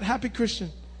soft, fat, happy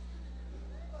Christian.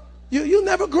 You'll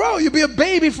never grow. You'll be a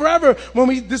baby forever. When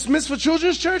we dismiss for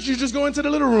children's church, you just go into the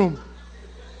little room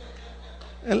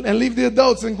and leave the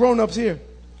adults and grown-ups here.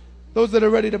 Those that are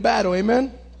ready to battle,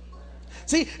 amen?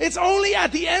 See, it's only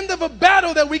at the end of a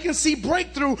battle that we can see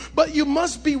breakthrough, but you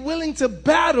must be willing to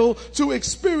battle to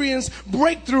experience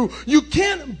breakthrough. You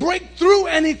can't break through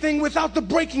anything without the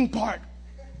breaking part.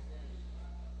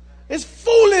 It's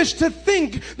foolish to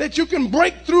think that you can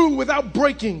break through without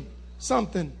breaking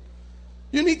something.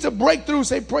 You need to break through.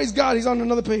 Say, praise God, he's on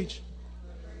another page.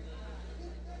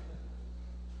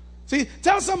 See,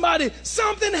 tell somebody,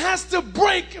 something has to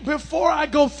break before I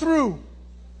go through.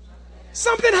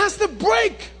 Something has to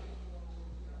break.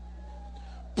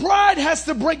 Pride has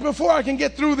to break before I can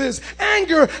get through this.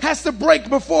 Anger has to break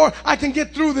before I can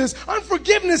get through this.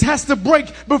 Unforgiveness has to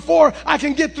break before I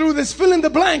can get through this. Fill in the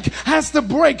blank has to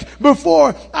break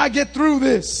before I get through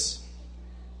this.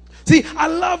 See, I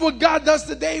love what God does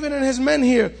to David and his men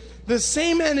here. The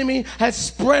same enemy has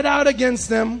spread out against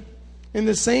them in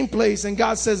the same place, and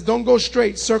God says, don't go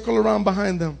straight, circle around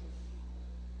behind them.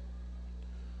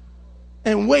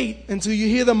 And wait until you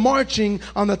hear them marching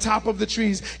on the top of the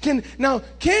trees.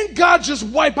 Can't God just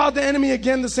wipe out the enemy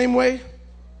again the same way?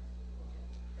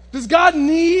 Does God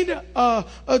need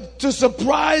to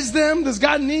surprise them? Does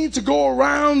God need to go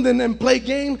around and play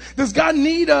games? Does God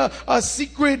need a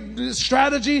secret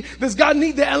strategy? Does God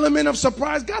need the element of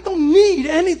surprise? God don't need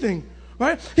anything,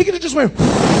 right? He could have just went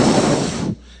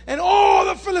and all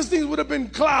the Philistines would have been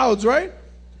clouds, right?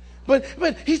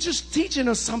 But he's just teaching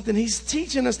us something. He's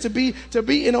teaching us to be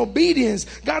in obedience.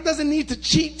 God doesn't need to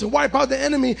cheat to wipe out the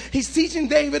enemy. He's teaching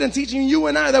David and teaching you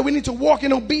and I that we need to walk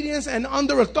in obedience and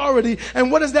under authority. And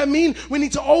what does that mean? We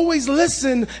need to always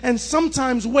listen and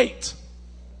sometimes wait.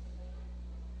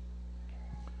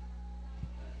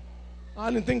 I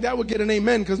didn't think that would get an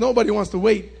amen because nobody wants to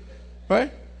wait,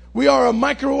 right? We are a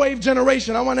microwave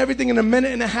generation. I want everything in a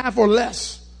minute and a half or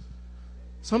less.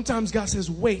 Sometimes God says,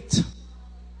 wait.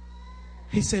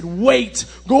 He said, wait,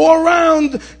 go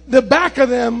around the back of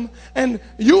them, and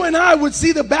you and I would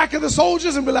see the back of the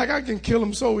soldiers and be like, I can kill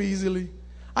them so easily.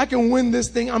 I can win this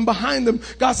thing. I'm behind them.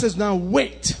 God says, now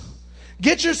wait.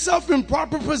 Get yourself in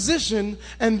proper position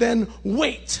and then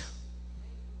wait.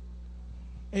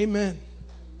 Amen.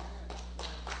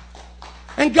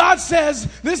 And God says,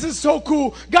 this is so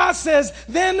cool. God says,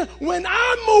 then when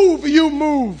I move, you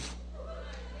move.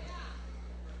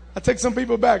 I take some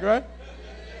people back, right?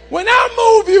 When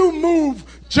I move, you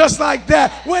move just like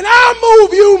that. When I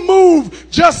move, you move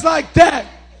just like that.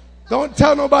 Don't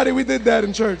tell nobody we did that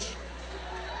in church.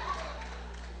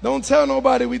 Don't tell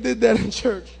nobody we did that in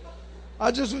church.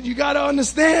 You got to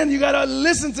understand. You got to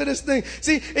listen to this thing.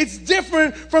 See, it's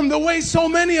different from the way so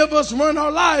many of us run our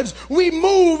lives. We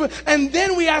move and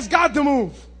then we ask God to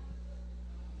move.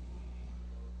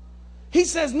 He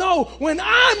says, no, when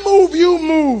I move, you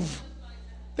move.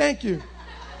 Thank you.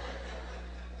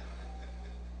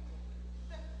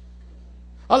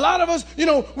 A lot of us,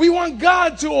 we want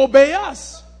God to obey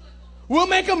us. We'll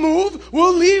make a move.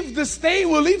 We'll leave the state.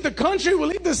 We'll leave the country. We'll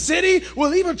leave the city.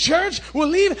 We'll leave a church. We'll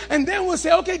leave. And then we'll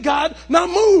say, okay, God, now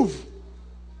move.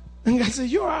 And God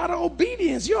says, you're out of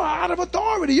obedience. You're out of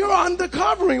authority. You're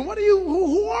undercovering.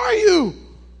 Who are you?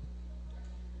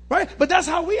 Right? But that's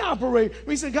how we operate.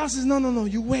 We say, God says, no,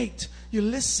 you wait. You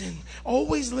listen.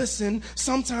 Always listen.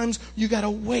 Sometimes you got to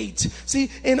wait. See,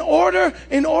 in order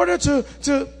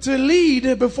to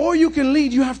lead, before you can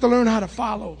lead, you have to learn how to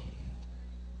follow.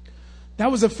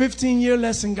 That was a 15-year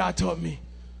lesson God taught me.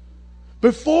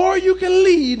 Before you can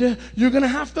lead, you're going to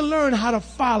have to learn how to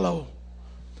follow.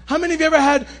 How many of you ever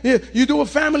had, you do a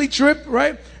family trip,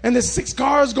 right? And there's 6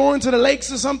 cars going to the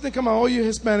lakes or something. Come on, all you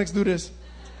Hispanics do this.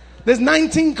 There's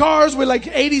 19 cars with like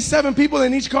 87 people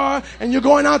in each car, and you're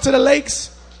going out to the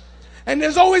lakes. And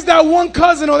there's always that one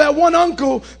cousin or that one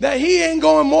uncle that he ain't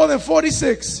going more than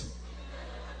 46.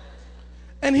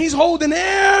 And he's holding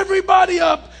everybody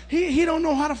up. He don't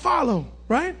know how to follow,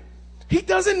 right? He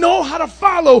doesn't know how to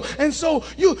follow. And so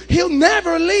he'll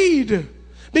never lead.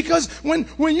 Because when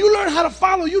you learn how to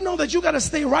follow, you know that you got to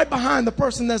stay right behind the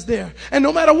person that's there. And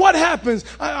no matter what happens,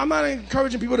 I'm not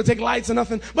encouraging people to take lights or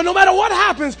nothing, but no matter what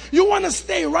happens, you want to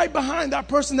stay right behind that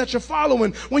person that you're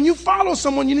following. When you follow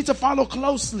someone, you need to follow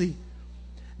closely.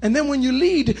 And then when you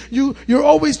lead, you're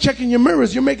always checking your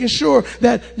mirrors. You're making sure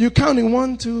that you're counting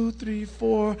 1, 2, 3,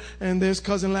 4, and there's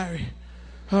Cousin Larry.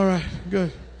 All right,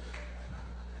 good.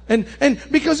 And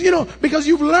because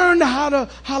you've learned how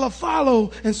to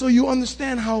follow, and so you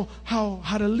understand how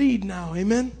to lead now.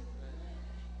 Amen.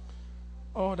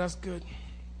 Oh, that's good.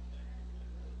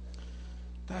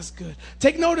 That's good.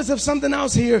 Take notice of something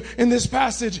else here in this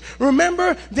passage.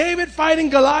 Remember David fighting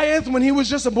Goliath when he was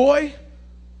just a boy?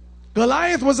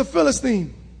 Goliath was a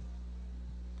Philistine.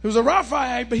 He was a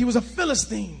Raphaite, but he was a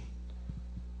Philistine.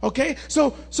 Okay?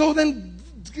 So then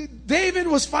David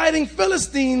was fighting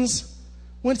Philistines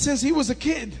since he was a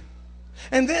kid.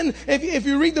 And then if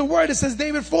you read the word, it says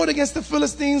David fought against the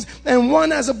Philistines and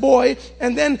won as a boy.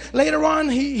 And then later on,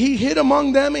 he hid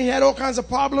among them. And he had all kinds of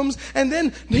problems. And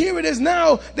then here it is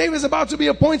now. David's about to be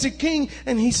appointed king.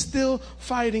 And he's still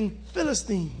fighting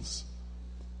Philistines.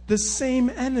 The same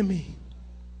enemy.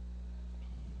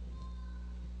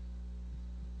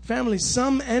 Family,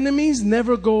 some enemies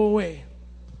never go away.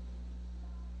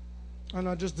 And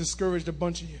I just discouraged a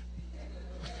bunch of you.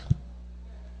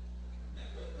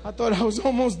 I thought I was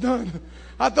almost done.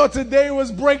 I thought today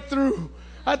was breakthrough.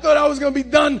 I thought I was going to be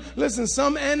done. Listen,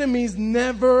 some enemies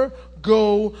never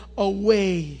go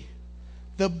away.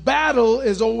 The battle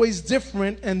is always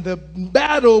different, and the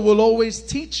battle will always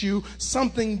teach you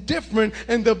something different,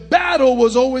 and the battle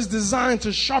was always designed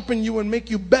to sharpen you and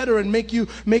make you better and make you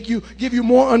give you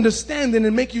more understanding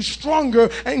and make you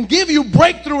stronger and give you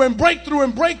breakthrough and breakthrough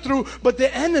and breakthrough. But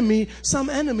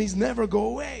some enemies never go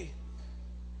away.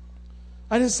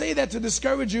 I didn't say that to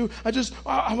discourage you.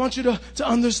 I want you to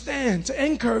understand, to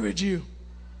encourage you.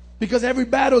 Because every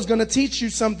battle is going to teach you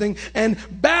something. And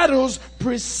battles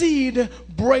precede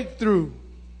breakthrough.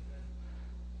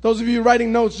 Those of you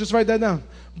writing notes, just write that down.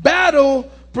 Battle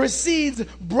precedes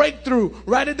breakthrough.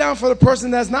 Write it down for the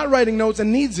person that's not writing notes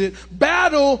and needs it.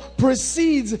 Battle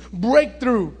precedes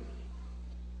breakthrough.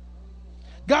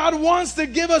 God wants to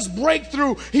give us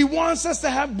breakthrough. He wants us to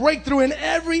have breakthrough in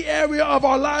every area of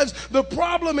our lives. The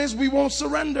problem is we won't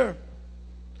surrender.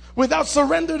 Without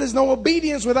surrender, there's no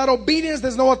obedience. Without obedience,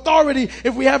 there's no authority.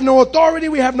 If we have no authority,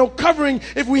 we have no covering.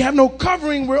 If we have no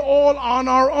covering, we're all on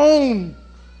our own.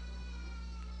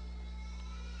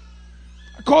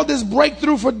 I call this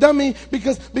breakthrough for dummy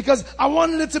because I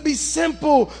wanted it to be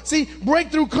simple. See,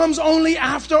 breakthrough comes only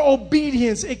after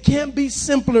obedience. It can't be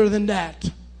simpler than that.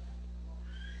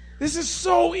 This is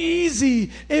so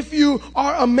easy. If you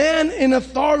are a man in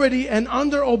authority and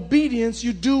under obedience,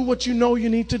 you do what you know you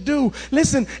need to do.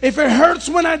 Listen, if it hurts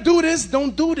when I do this,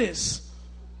 don't do this.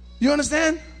 You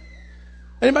understand?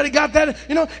 Anybody got that?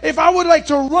 You know, if I would like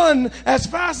to run as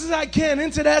fast as I can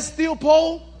into that steel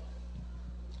pole,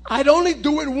 I'd only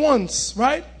do it once,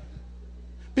 right?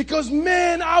 Because,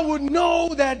 man, I would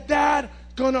know that that's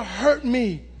going to hurt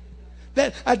me.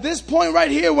 That at this point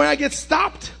right here, when I get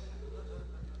stopped,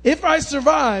 if I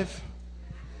survive,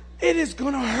 it is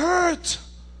going to hurt.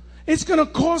 It's going to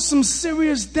cause some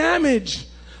serious damage.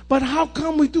 But how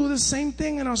come we do the same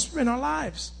thing in our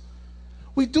lives?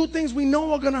 We do things we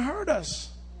know are going to hurt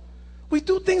us. We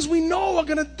do things we know are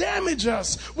going to damage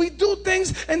us. We do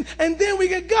things and then we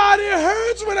get, God, it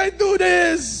hurts when I do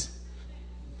this.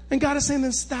 And God is saying,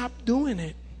 then stop doing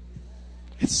it.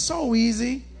 It's so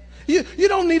easy. You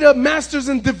don't need a master's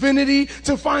in divinity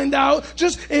to find out.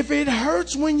 Just if it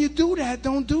hurts when you do that,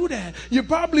 don't do that. You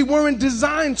probably weren't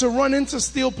designed to run into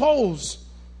steel poles.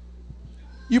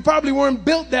 You probably weren't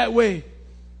built that way.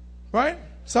 Right?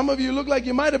 Some of you look like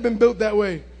you might have been built that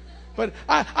way. But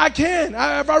I can.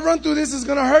 If I run through this, it's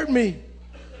going to hurt me.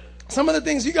 Some of the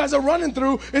things you guys are running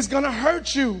through is going to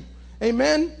hurt you.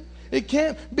 Amen? It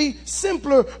can't be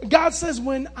simpler. God says,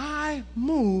 when I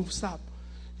move, stop.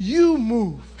 You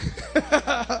move.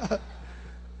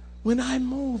 When I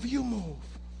move, you move.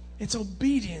 It's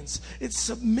obedience. It's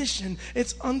submission.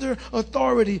 It's under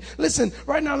authority. Listen,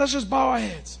 right now, let's just bow our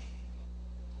heads.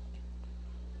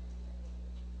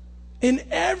 In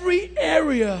every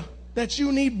area that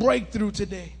you need breakthrough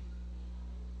today,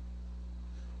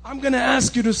 I'm going to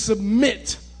ask you to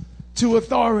submit to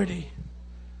authority.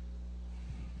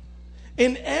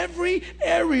 In every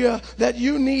area that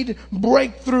you need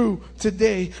breakthrough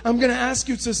today, I'm going to ask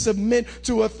you to submit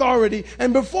to authority.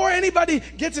 And before anybody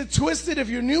gets it twisted, if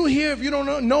you're new here, if you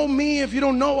don't know me, if you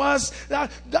don't know us,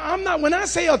 I'm not, when I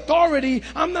say authority,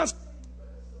 I'm not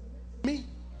me.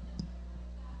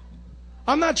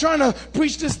 I'm not trying to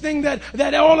preach this thing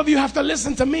that all of you have to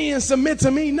listen to me and submit to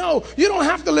me. No, you don't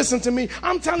have to listen to me.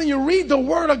 I'm telling you, read the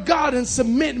word of God and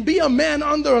submit and be a man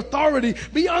under authority.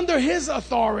 Be under his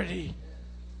authority.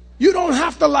 You don't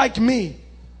have to like me.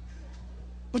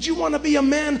 But you want to be a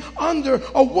man under,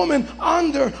 a woman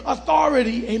under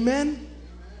authority. Amen?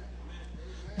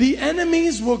 The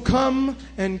enemies will come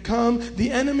and come.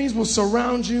 The enemies will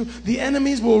surround you. The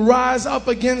enemies will rise up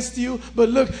against you. But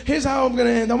look, here's how I'm going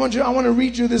to end. I want to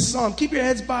read you this psalm. Keep your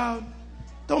heads bowed.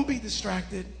 Don't be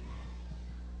distracted.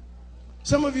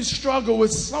 Some of you struggle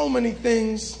with so many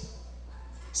things.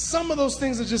 Some of those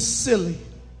things are just silly.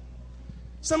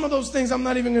 Some of those things I'm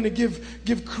not even going to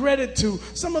give credit to.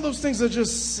 Some of those things are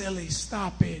just silly.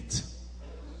 Stop it.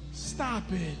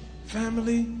 Stop it,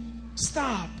 family.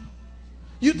 Stop.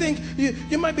 You think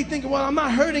you might be thinking, well, I'm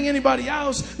not hurting anybody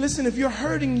else. Listen, if you're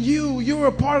hurting you're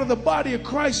a part of the body of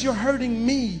Christ. You're hurting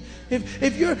me.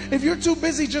 If you're too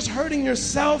busy just hurting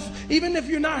yourself, even if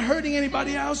you're not hurting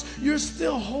anybody else, you're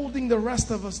still holding the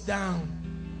rest of us down.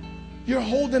 You're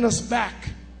holding us back.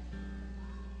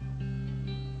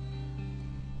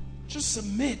 Just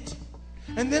submit.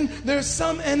 And then there's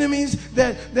some enemies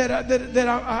that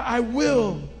I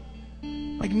will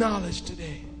acknowledge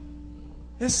today.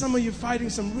 There's some of you fighting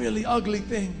some really ugly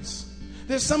things.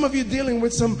 There's some of you dealing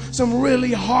with some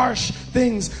really harsh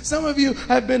things. Some of you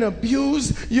have been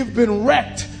abused. You've been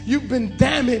wrecked. You've been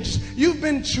damaged. You've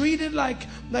been treated like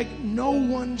no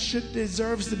one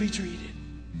deserves to be treated.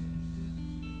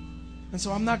 And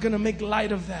so I'm not going to make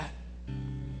light of that.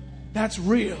 That's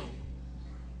real.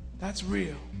 That's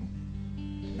real.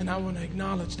 And I want to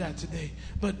acknowledge that today.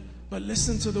 But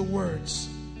listen to the words.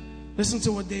 Listen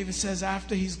to what David says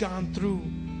after he's gone through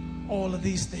all of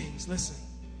these things. Listen.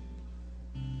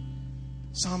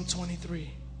 Psalm 23.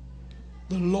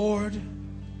 The Lord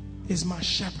is my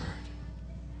shepherd.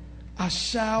 I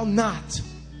shall not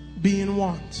be in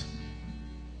want.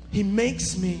 He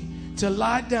makes me to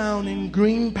lie down in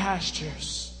green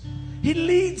pastures. He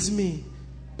leads me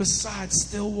beside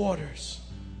still waters.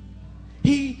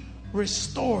 He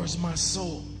restores my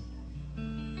soul.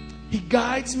 He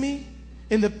guides me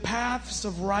in the paths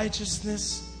of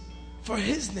righteousness for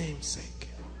his name's sake.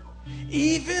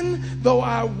 Even though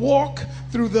I walk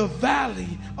through the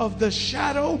valley of the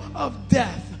shadow of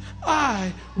death,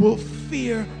 I will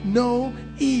fear no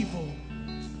evil.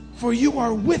 For you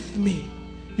are with me.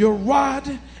 Your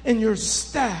rod and your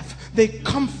staff, they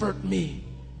comfort me.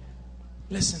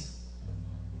 Listen.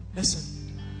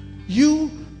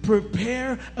 You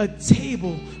prepare a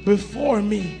table before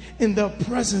me in the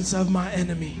presence of my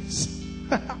enemies.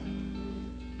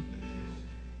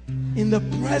 In the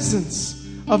presence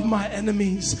of my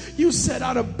enemies. You set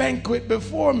out a banquet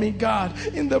before me, God,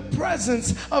 in the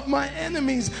presence of my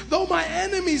enemies. Though my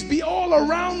enemies be all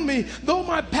around me, though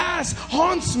my past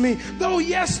haunts me, though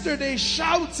yesterday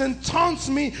shouts and taunts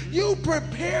me, you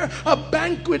prepare a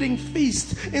banqueting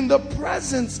feast in the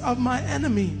presence of my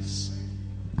enemies.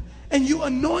 And you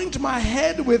anoint my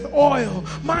head with oil.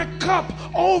 My cup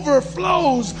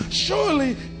overflows.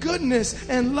 Surely goodness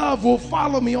and love will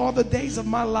follow me all the days of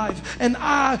my life, and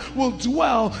I will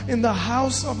dwell in the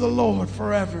house of the Lord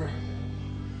forever.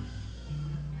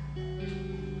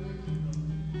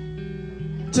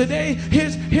 Today,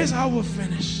 here's how we'll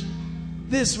finish.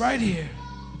 This right here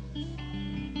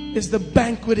is the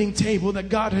banqueting table that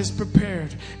God has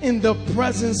prepared in the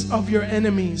presence of your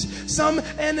enemies. Some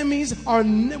enemies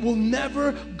will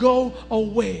never go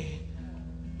away.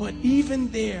 But even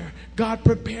there, God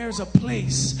prepares a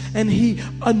place, and he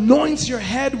anoints your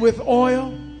head with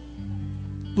oil,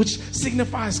 which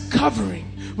signifies covering,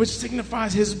 which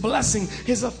signifies his blessing,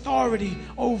 his authority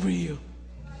over you.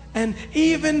 And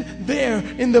even there,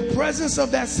 in the presence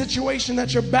of that situation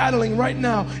that you're battling right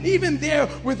now, even there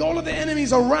with all of the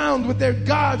enemies around with their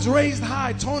gods raised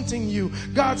high taunting you,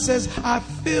 God says, I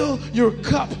fill your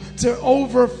cup to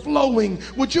overflowing.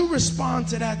 Would you respond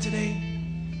to that today?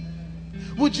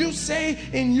 Would you say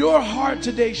in your heart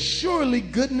today, surely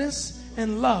goodness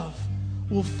and love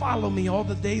will follow me all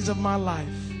the days of my life,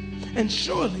 and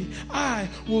surely I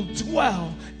will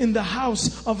dwell in the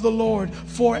house of the Lord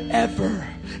forever?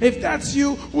 If that's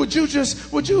you, would you just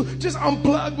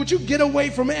unplug? Would you get away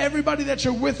from everybody that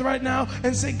you're with right now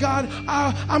and say, God,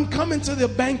 I'm coming to the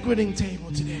banqueting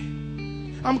table today.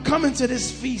 I'm coming to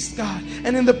this feast, God,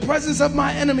 and in the presence of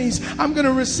my enemies, I'm going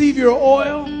to receive your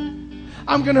oil.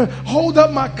 I'm going to hold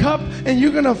up my cup, and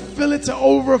you're going to fill it to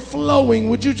overflowing.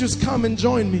 Would you just come and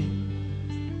join me?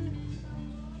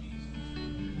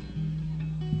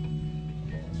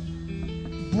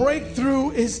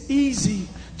 Breakthrough is easy.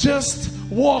 Just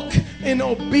walk in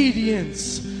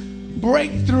obedience.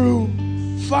 Breakthrough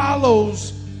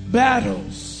follows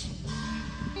battles.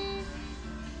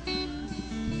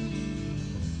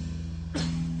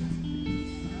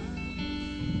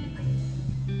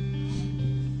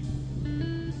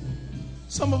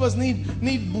 Some of us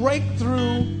need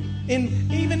breakthrough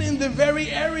even in the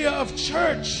very area of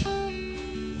church.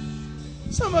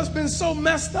 Some of us been so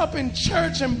messed up in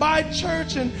church and by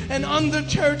church and under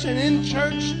church and in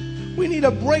church. We need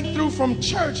a breakthrough from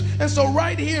church. And so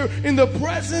right here in the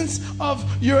presence of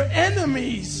your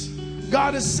enemies,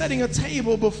 God is setting a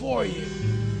table before you.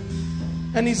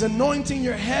 And he's anointing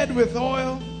your head with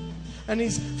oil. and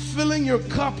He's filling your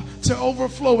cup to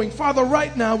overflowing. Father,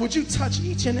 right now, would you touch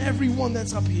each and every one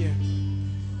that's up here?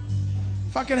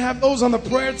 If I can have those on the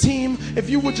prayer team, if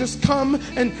you would just come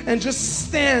and just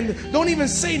stand. Don't even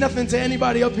say nothing to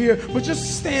anybody up here, but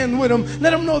just stand with them. Let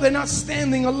them know they're not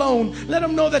standing alone. Let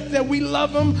them know that we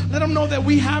love them. Let them know that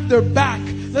we have their back.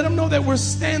 Let them know that we're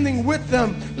standing with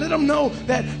them. Let them know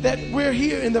that we're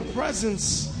here in the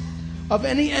presence of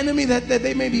any enemy that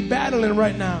they may be battling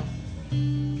right now.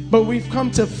 But we've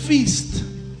come to feast.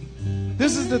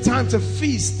 This is the time to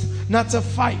feast, not to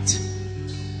fight.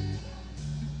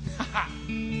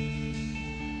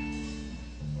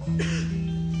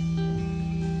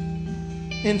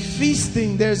 In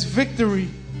feasting, there's victory.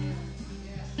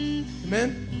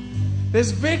 Amen. There's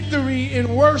victory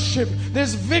in worship.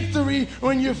 There's victory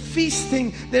when you're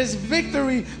feasting. There's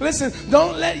victory. Listen,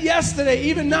 don't let yesterday,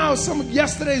 even now, some of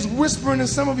yesterday's whispering in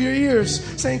some of your ears,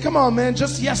 saying, come on, man,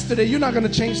 just yesterday. You're not going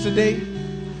to change today.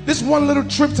 This one little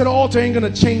trip to the altar ain't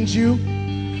going to change you.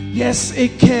 Yes,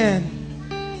 it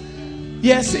can.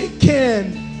 Yes, it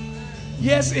can.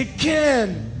 Yes, it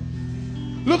can.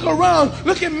 Look around.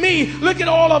 Look at me. Look at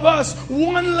all of us.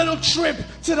 One little trip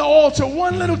to the altar.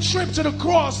 One little trip to the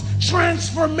cross.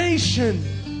 Transformation.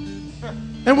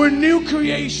 And we're new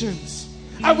creations.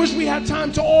 I wish we had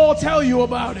time to all tell you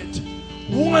about it.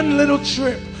 One little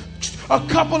trip. A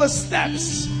couple of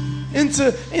steps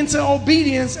into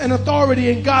obedience and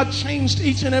authority. And God changed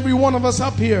each and every one of us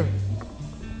up here.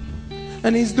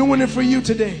 And He's doing it for you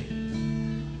today.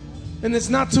 And it's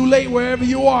not too late wherever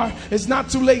you are. It's not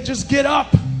too late. Just get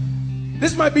up.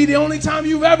 This might be the only time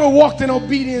you've ever walked in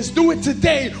obedience. Do it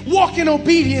today. Walk in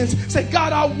obedience. Say,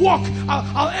 God, I'll walk.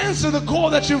 I'll answer the call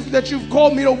that you've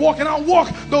called me to walk. And I'll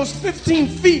walk those 15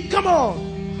 feet. Come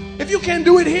on. If you can't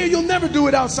do it here, you'll never do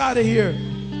it outside of here.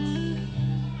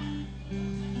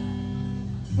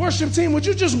 Worship team, would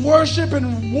you just worship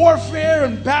and warfare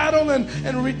and battle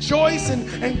and rejoice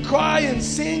and cry and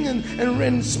sing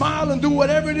and smile and do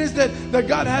whatever it is that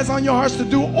God has on your hearts to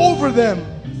do over them?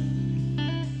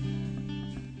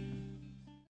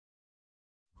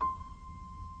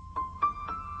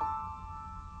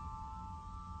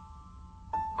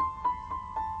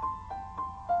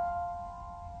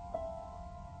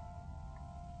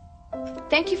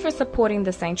 Thank you for supporting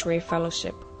the Sanctuary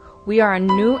Fellowship. We are a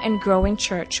new and growing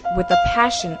church with a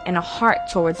passion and a heart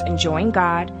towards enjoying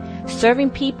God,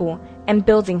 serving people, and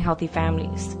building healthy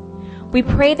families. We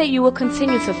pray that you will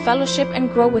continue to fellowship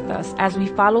and grow with us as we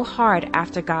follow hard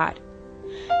after God.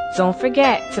 Don't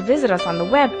forget to visit us on the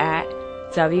web at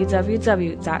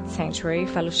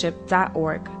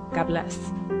www.sanctuaryfellowship.org. God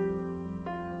bless.